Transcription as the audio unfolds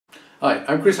Hi,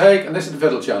 I'm Chris Haigh and this is the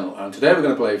Fiddle channel, and today we're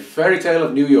going to play Fairytale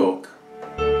of New York.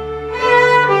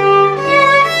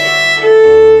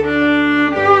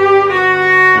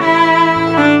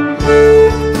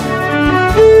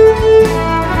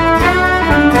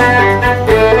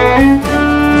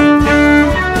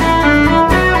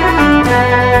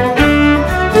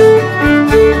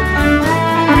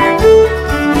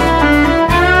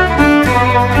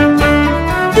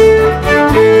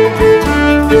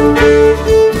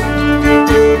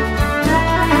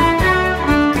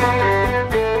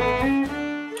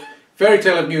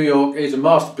 Fairytale of New York is a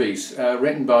masterpiece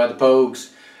written by the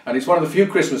Pogues, and it's one of the few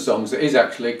Christmas songs that is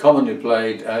actually commonly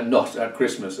played not at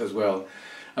Christmas as well.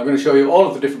 I'm going to show you all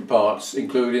of the different parts,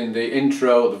 including the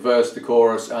intro, the verse, the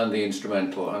chorus and the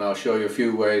instrumental, and I'll show you a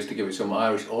few ways to give it some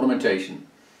Irish ornamentation.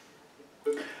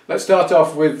 Let's start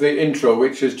off with the intro,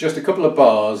 which is just a couple of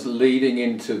bars leading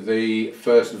into the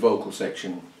first vocal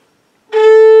section.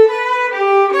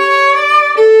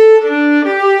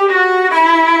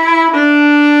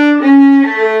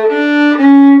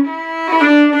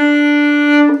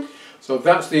 So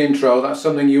that's the intro. That's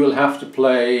something you will have to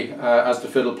play as the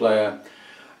fiddle player,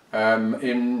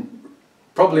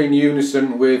 probably in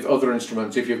unison with other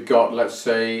instruments if you've got, let's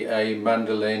say, a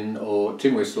mandolin or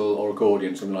tin whistle or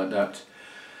accordion, something like that.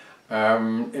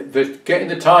 Getting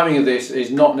the timing of this is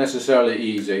not necessarily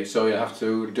easy, so you have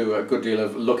to do a good deal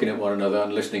of looking at one another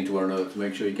and listening to one another to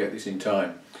make sure you get this in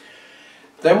time.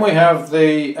 Then we have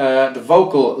the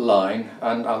vocal line,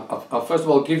 and I'll first of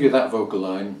all give you that vocal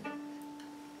line.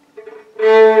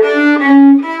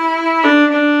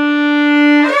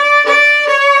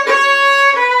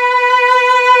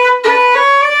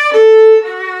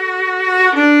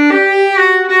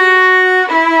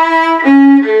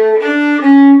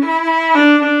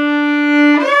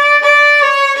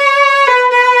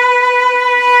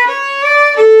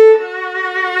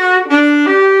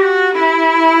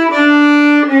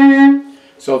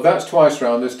 So that's twice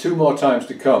round, there's two more times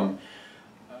to come.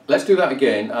 Let's do that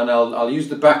again, and I'll use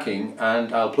the backing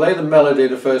and I'll play the melody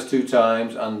the first two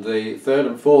times, and the third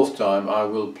and fourth time I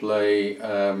will play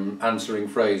answering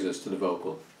phrases to the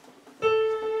vocal.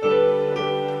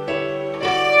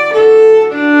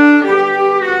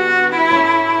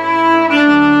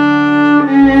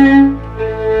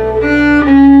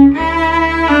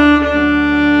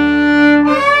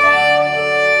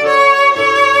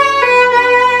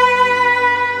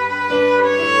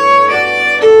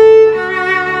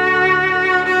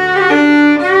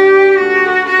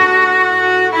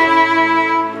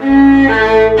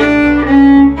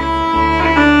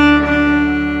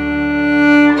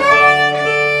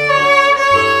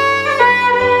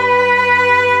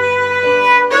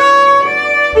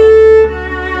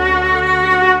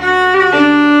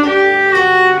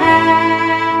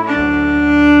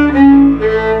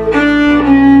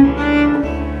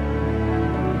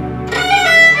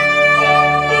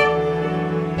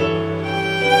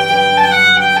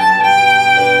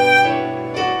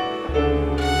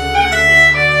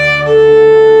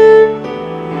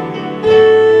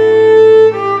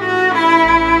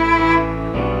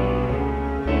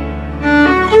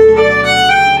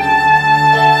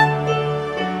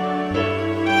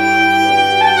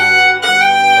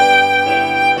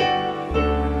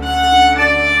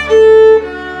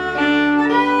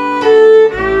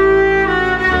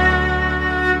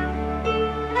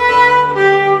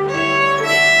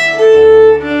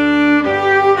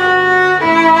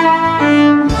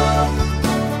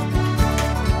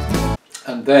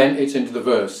 And then it's into the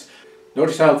verse.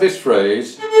 Notice how this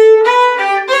phrase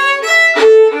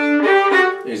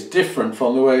is different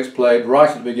from the way it's played right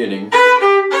at the beginning,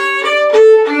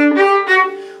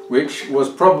 which was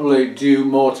probably due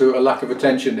more to a lack of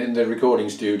attention in the recording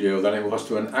studio than it was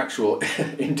to an actual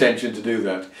intention to do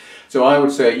that. So I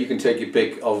would say you can take your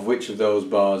pick of which of those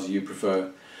bars you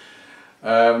prefer.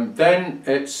 Then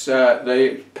it's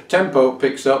the tempo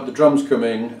picks up, the drums come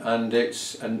in, and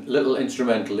it's a little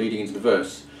instrumental leading into the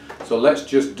verse. So let's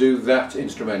just do that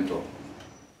instrumental.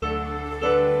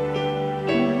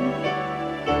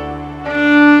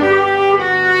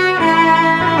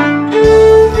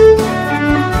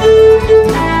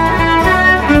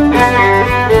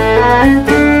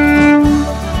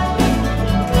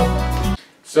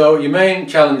 So your main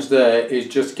challenge there is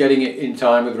just getting it in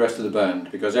time with the rest of the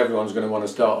band, because everyone's going to want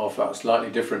to start off at a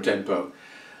slightly different tempo.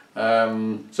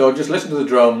 So just listen to the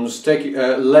drums,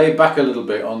 lay back a little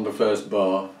bit on the first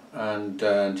bar, and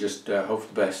just hope for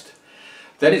the best.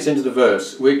 Then it's into the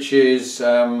verse, which is,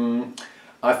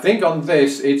 I think on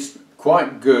this it's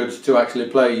quite good to actually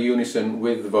play unison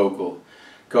with the vocal.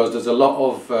 because there's a lot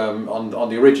of, on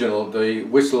the original, the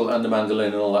whistle and the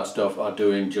mandolin and all that stuff are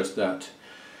doing just that.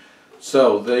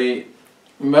 So the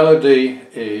melody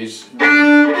is...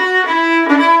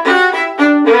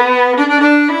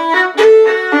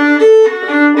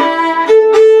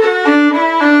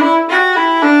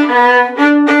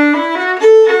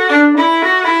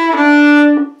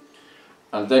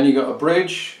 and then you got a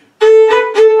bridge.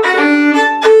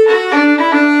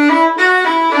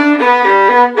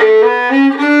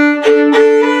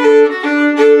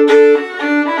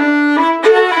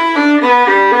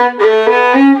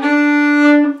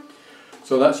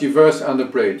 So that's your verse and the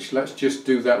bridge. Let's just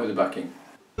do that with the backing.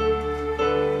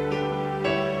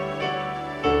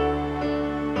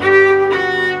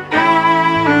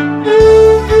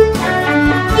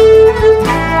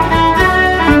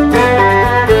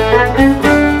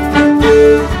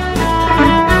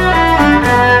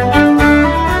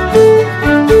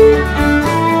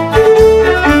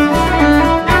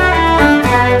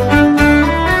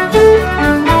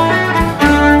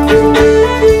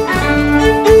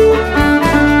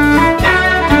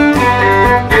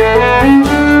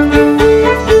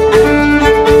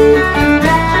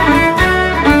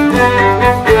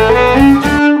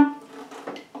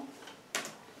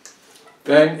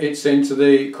 Then it's into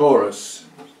the chorus.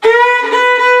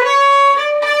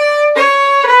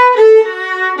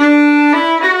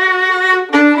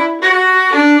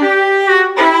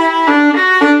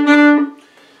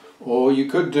 Or you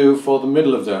could do for the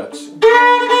middle of that.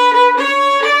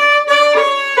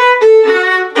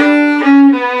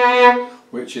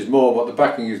 Which is more what the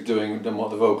backing is doing than what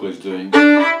the vocal is doing.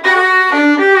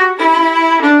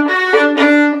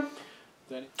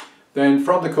 Then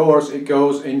from the chorus it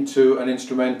goes into an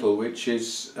instrumental, which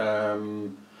is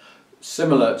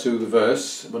similar to the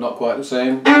verse, but not quite the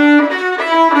same.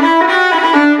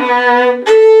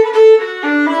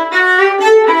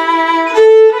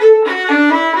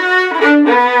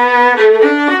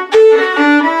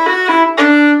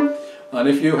 And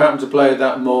if you happen to play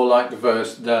that more like the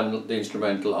verse than the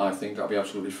instrumental, I think that'll be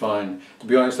absolutely fine. To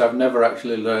be honest, I've never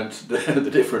actually learnt the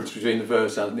difference between the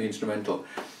verse and the instrumental.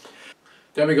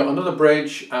 Then we got another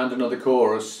bridge and another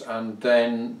chorus, and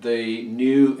then the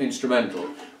new instrumental,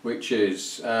 which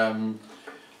is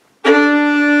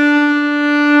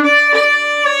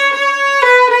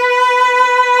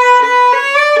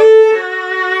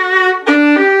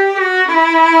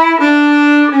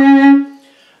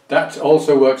that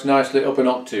also works nicely up an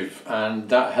octave, and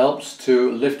that helps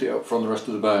to lift it up from the rest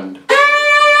of the band.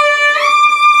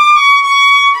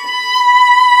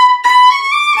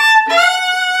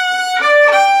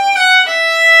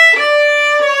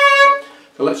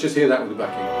 So let's just hear that with the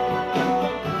backing.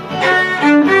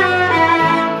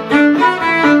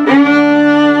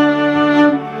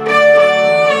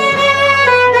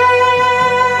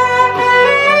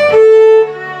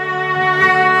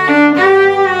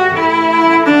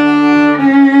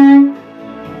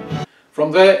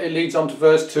 From there it leads on to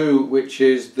verse 2, which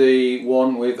is the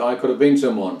one with I Could Have Been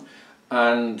Someone.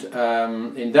 And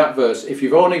in that verse, if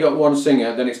you've only got one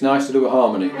singer, then it's nice to do a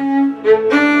harmony.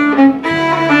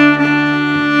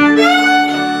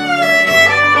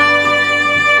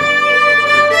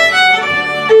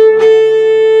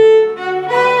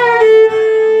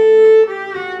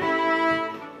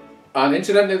 And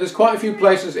incidentally, there's quite a few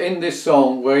places in this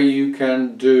song where you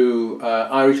can do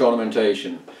Irish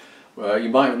ornamentation. You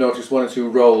might have noticed one or two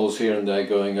rolls here and there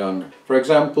going on. For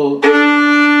example,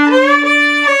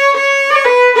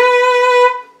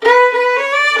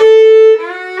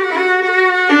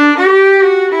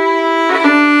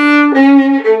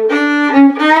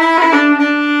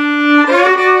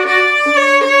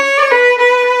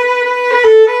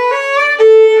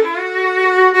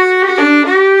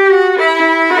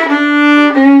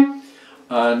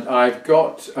 and I've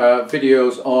got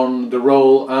videos on the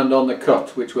roll and on the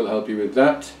cut, which will help you with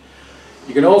that.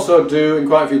 You can also do, in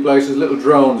quite a few places, little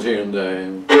drones here and there.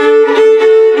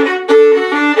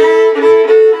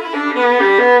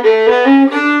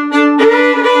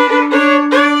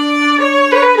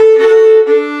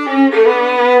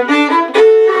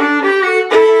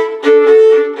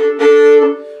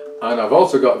 And I've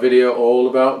also got a video all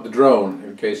about the drone,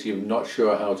 in case you're not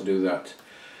sure how to do that.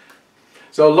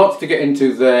 So lots to get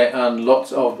into there, and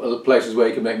lots of other places where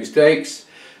you can make mistakes,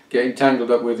 getting tangled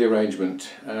up with the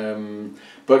arrangement.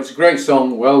 But it's a great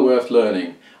song, well worth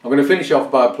learning. I'm going to finish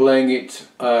off by playing it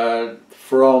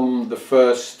from the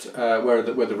first, where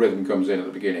the rhythm comes in at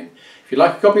the beginning. If you'd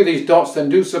like a copy of these dots, then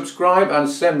do subscribe and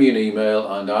send me an email,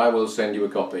 and I will send you a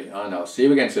copy. And I'll see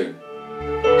you again soon.